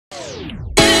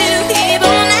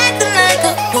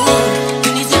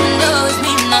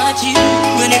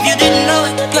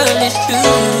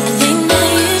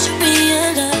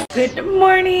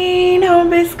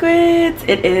squids.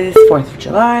 It is 4th of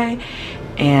July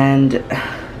and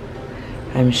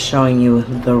I'm showing you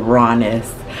the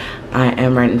rawness. I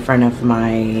am right in front of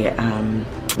my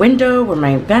window where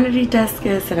my vanity desk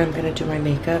is, and I'm gonna do my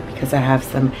makeup because I have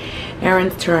some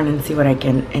errands to run and see what I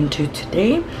get into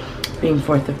today. Being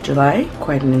 4th of July,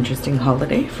 quite an interesting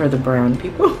holiday for the brown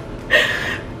people.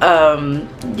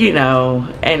 You know,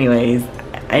 anyways,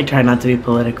 I try not to be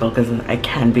political because I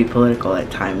can be political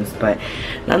at times, but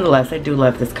nonetheless, I do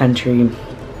love this country.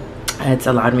 It's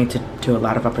allowed me to do a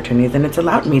lot of opportunities, and it's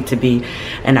allowed me to be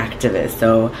an activist,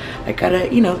 so I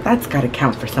gotta, you know, that's gotta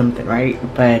count for something, right?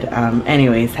 But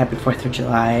anyways, happy 4th of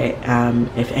July.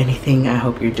 If anything, I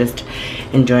hope you're just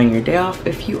enjoying your day off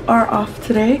if you are off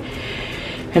today.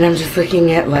 And I'm just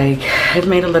looking at, like, I've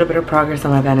made a little bit of progress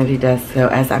on my vanity desk, so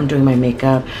as I'm doing my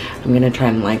makeup, I'm gonna try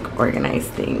and like organize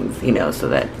things, you know, so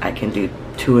that I can do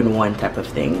 2-in-1 type of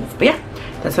things. But yeah,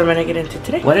 that's what I'm gonna get into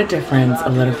today. What a difference a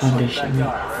little foundation makes.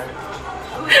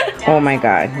 Oh my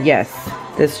god, yes,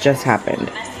 this just happened.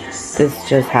 This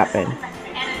just happened.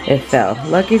 It fell.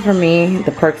 Lucky for me,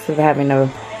 the perks of having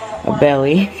a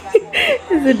belly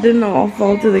is it didn't all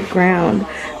fall to the ground.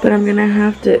 But I'm gonna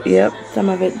have to, yep, some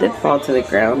of it did fall to the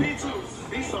ground.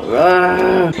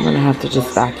 I'm gonna have to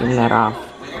just vacuum that off.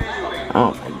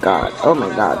 Oh my god, oh my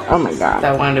god, oh my god.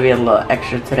 I wanted to be a little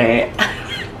extra today.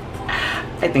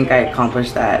 I think I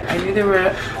accomplished that. I knew they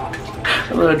were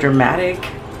a little dramatic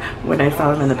when I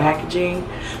saw them in the packaging,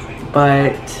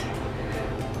 but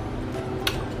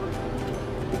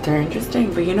they're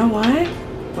interesting. But you know what?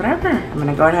 Whatever. I'm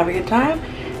gonna go and have a good time,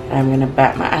 and I'm gonna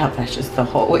bat my eyelashes the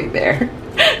whole way there.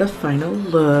 The final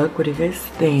look, what do you guys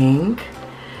think?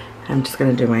 I'm just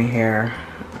gonna do my hair,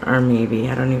 or maybe,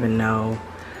 I don't even know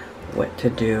what to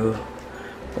do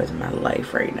with my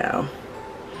life right now.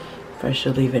 If I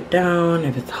should leave it down,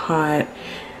 if it's hot,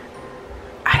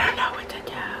 I don't know what to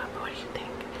do, but what do you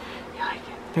think? You like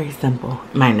it? Very simple,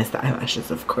 minus the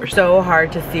eyelashes, of course. So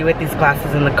hard to see with these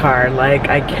glasses in the car, like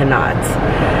I cannot,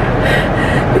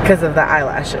 because of the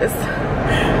eyelashes.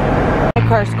 My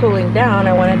car's cooling down.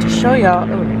 I wanted to show y'all,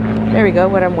 oh, there we go,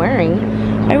 what I'm wearing.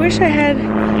 I wish I had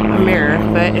a mirror,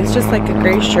 but it's just like a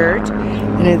gray shirt,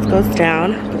 and it goes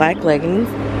down, black leggings,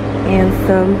 and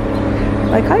some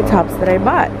like high tops that I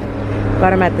bought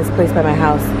them at this place by my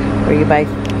house where you buy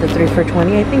the 3 for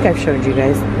 $20. I think I've showed you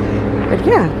guys, but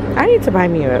yeah, I need to buy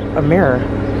me a mirror.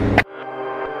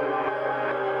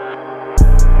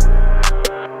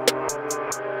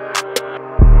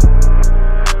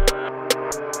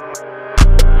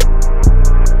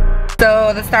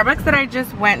 So the Starbucks that I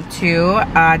just went to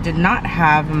did not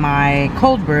have my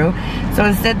cold brew, so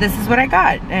instead this is what I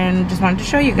got, and just wanted to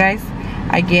show you guys.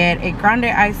 I get a grande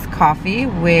iced coffee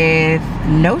with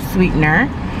no sweetener,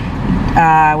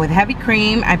 with heavy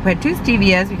cream. I put 2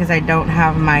 stevias because I don't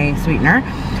have my sweetener.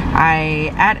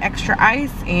 I add extra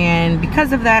ice, and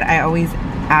because of that I always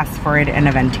ask for it in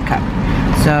a venti cup.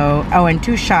 So, oh, and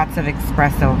 2 shots of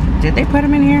espresso. Did they put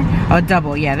them in here? Oh,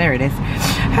 double, yeah, there it is.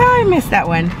 I missed that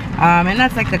one. And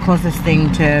that's like the closest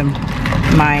thing to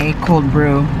my cold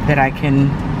brew that I can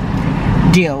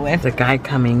deal with. There's a guy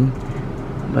coming,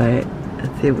 but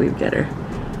let's see if we get her.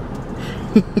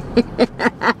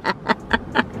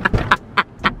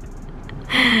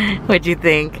 What'd you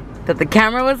think? That the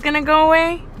camera was gonna go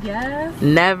away? Yes.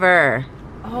 Never.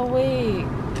 Oh wait.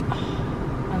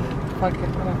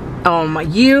 Oh my,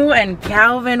 you and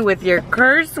Calvin with your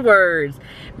curse words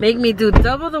make me do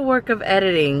double the work of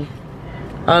editing.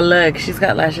 Oh look, she's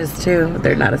got lashes too.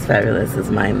 They're not as fabulous as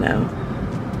mine though.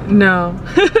 No.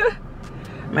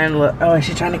 Mine look, oh, is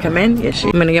she trying to come in? Yes,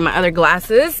 I'm gonna get my other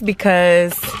glasses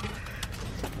because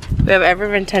we have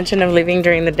every intention of leaving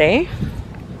during the day.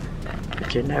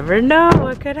 But you never know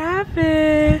what could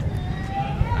happen.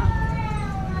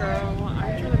 Girl,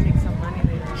 I'm trying to make some money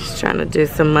later. She's trying to do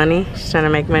some money. She's trying to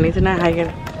make money tonight. How you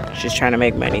gonna? She's trying to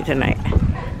make money tonight.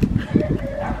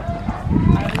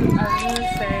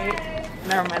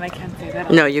 Never mind, I can't say that.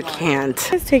 No, you can't.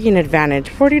 It's taking advantage.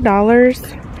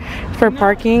 $40 for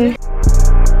parking.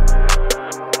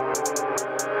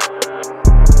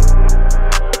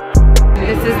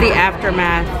 This is the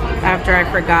aftermath after I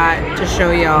forgot to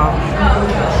show y'all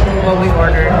what we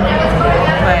ordered.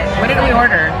 But what did we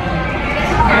order?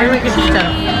 Where did we get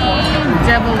stuff?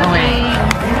 Deviled eggs.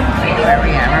 Where are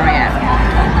we at?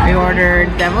 We ordered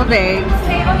deviled eggs.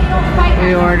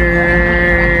 We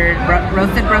ordered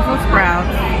roasted Brussels sprouts.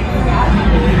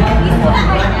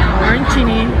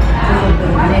 Arancini.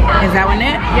 Is that one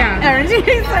it? Yeah.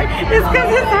 Arancini. It's because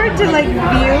it's hard to like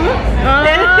view.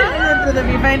 for the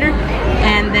viewfinder.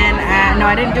 And then, no,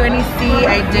 I didn't do any C.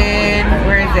 I did,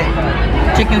 where is it?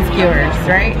 Chicken skewers,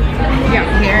 right? Yeah.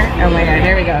 Here? Oh my god,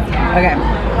 here we go. Okay.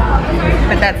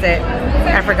 But that's it.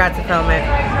 I forgot to film it.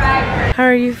 How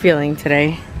are you feeling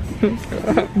today?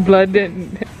 Blood,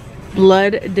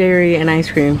 dairy, and ice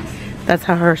cream. That's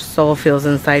how her soul feels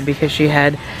inside because she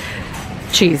had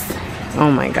cheese.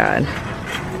 Oh my god.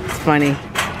 It's funny.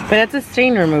 But that's a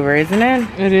stain remover, isn't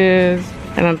it? it is.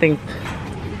 I don't think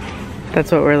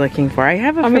that's what we're looking for. I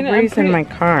have a Febreze in my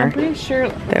car. I'm pretty sure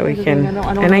that we can. I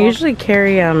don't and know. I usually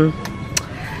carry I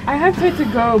have Fit to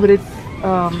Go, but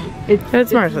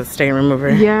it's more of a stain remover.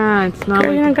 yeah, it's not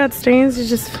Girl, like you don't got stains. You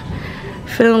just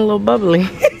feeling a little bubbly.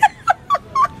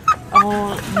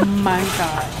 oh my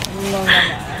god.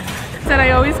 Said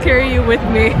I always carry you with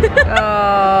me.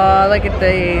 Oh, look at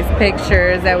these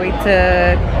pictures that we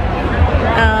took.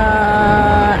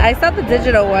 I saw the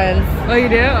digital ones. Oh, you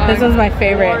do? This one's my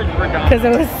favorite because it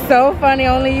was so funny.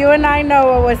 Only you and I know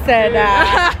what was said.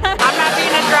 I'm not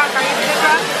being a drunk. Are you being a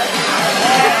drunk?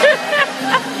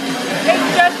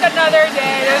 It's just another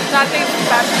day. There's nothing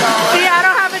special. See, I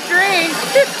don't have a drink.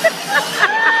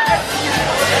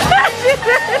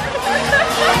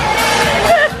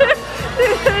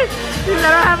 I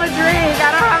don't have a drink. I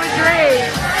don't have a drink.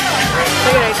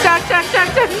 Look at it. Chuck, chuck, chuck,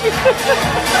 chuck.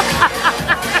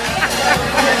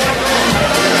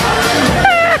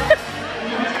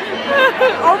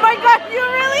 Oh my god, you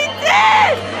really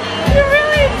did! You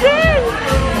really did!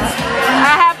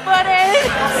 I have footage!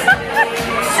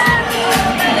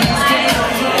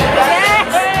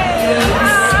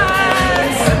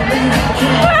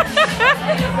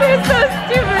 You're so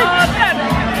stupid!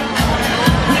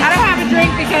 I don't have a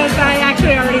drink because I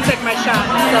actually already took my shot,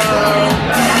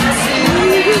 so...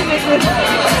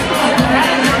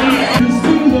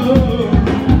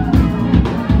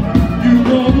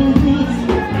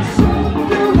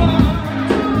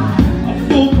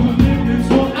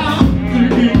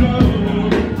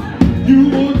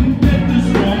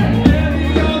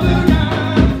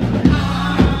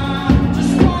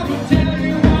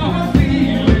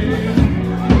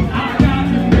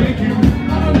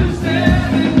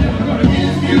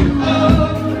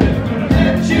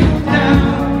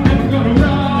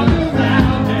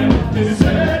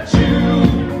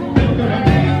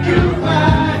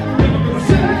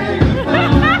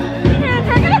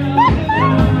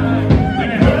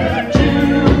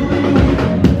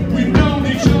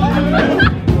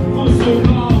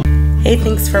 Hey,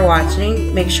 thanks for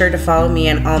watching. Make sure to follow me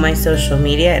on all my social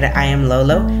media at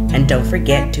EyeAmLolo, and don't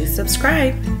forget to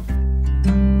subscribe.